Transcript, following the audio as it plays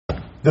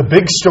The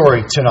big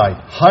story tonight,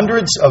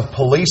 hundreds of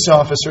police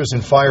officers and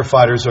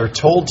firefighters are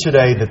told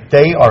today that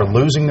they are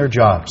losing their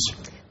jobs.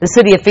 The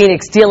city of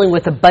Phoenix dealing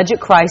with a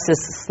budget crisis,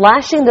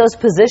 slashing those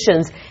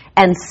positions,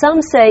 and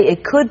some say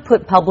it could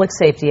put public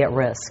safety at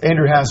risk.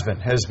 Andrew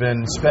Hasbin has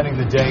been spending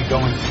the day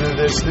going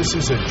through this. This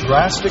is a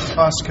drastic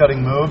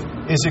cost-cutting move.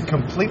 Is it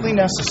completely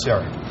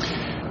necessary?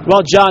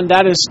 Well, John,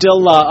 that is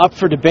still up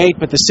for debate,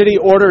 but the city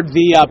ordered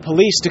the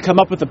police to come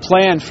up with a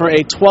plan for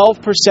a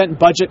 12%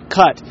 budget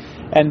cut,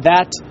 and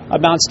that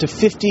amounts to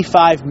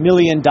 $55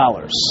 million.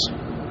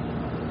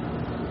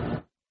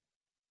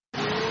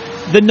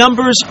 The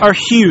numbers are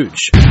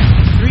huge.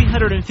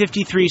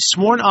 353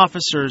 sworn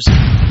officers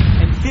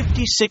and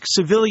 56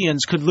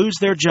 civilians could lose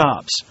their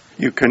jobs.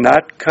 You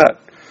cannot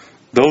cut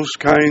those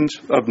kinds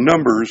of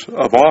numbers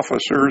of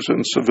officers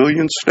and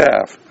civilian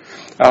staff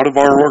out of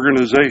our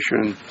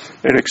organization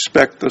and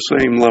expect the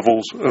same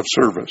levels of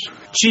service.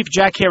 Chief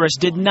Jack Harris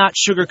did not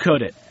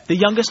sugarcoat it. The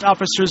youngest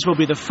officers will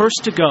be the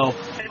first to go.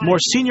 More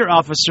senior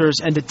officers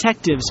and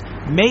detectives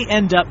may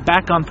end up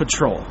back on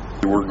patrol.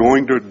 We're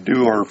going to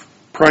do our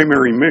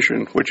primary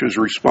mission, which is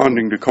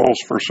responding to calls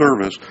for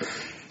service.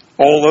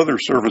 All other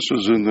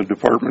services in the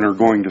department are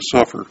going to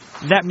suffer.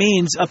 That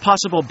means a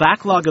possible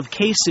backlog of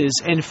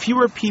cases and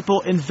fewer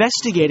people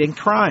investigating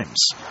crimes.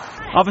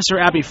 Officer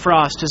Abby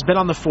Frost has been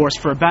on the force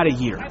for about a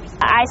year.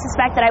 I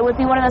suspect that I would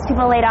be one of those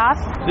people laid off.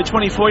 The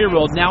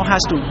 24-year-old now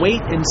has to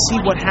wait and see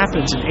what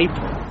happens in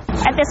April.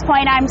 At this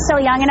point, I'm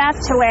still young enough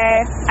to where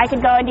I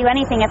could go and do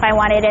anything if I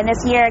wanted, and this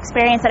year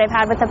experience that I've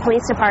had with the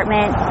police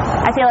department,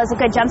 I feel is a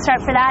good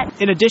jumpstart for that.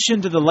 In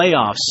addition to the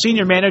layoffs,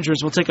 senior managers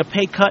will take a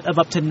pay cut of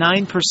up to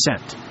 9%.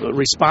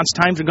 Response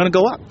times are going to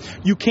go up.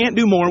 You can't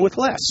do more with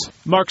less.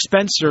 Mark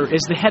Spencer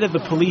is the head of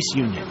the police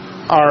union.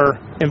 Our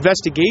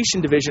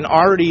investigation division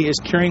already is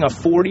carrying a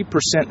 40%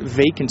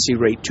 vacancy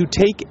rate. To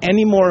take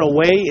any more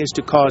away is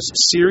to cause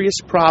serious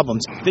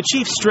problems. The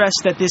chief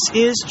stressed that this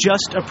is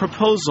just a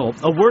proposal,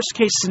 a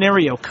worst-case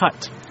scenario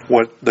cut.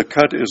 What the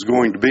cut is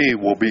going to be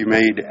will be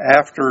made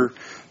after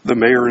the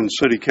mayor and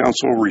city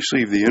council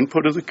receive the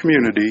input of the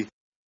community.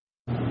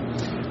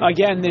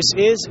 Again, this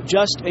is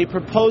just a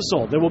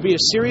proposal. There will be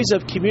a series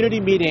of community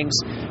meetings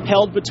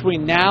held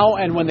between now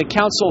and when the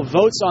council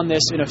votes on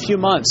this in a few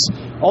months.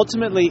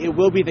 Ultimately, it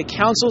will be the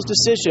council's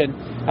decision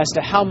as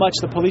to how much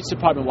the police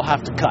department will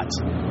have to cut.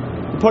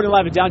 Reporting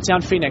live in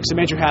downtown Phoenix, I'm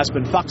Andrew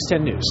Hasbin, Fox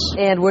 10 News.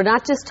 And we're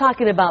not just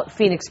talking about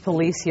Phoenix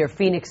police here.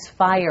 Phoenix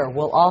Fire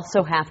will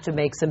also have to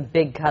make some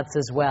big cuts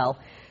as well.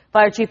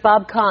 Fire Chief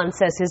Bob Kahn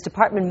says his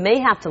department may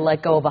have to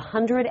let go of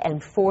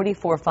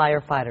 144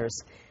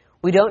 firefighters.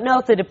 We don't know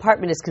if the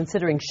department is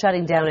considering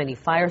shutting down any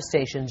fire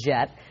stations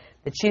yet.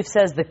 The chief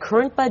says the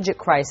current budget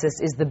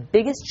crisis is the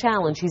biggest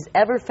challenge he's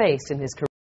ever faced in his career.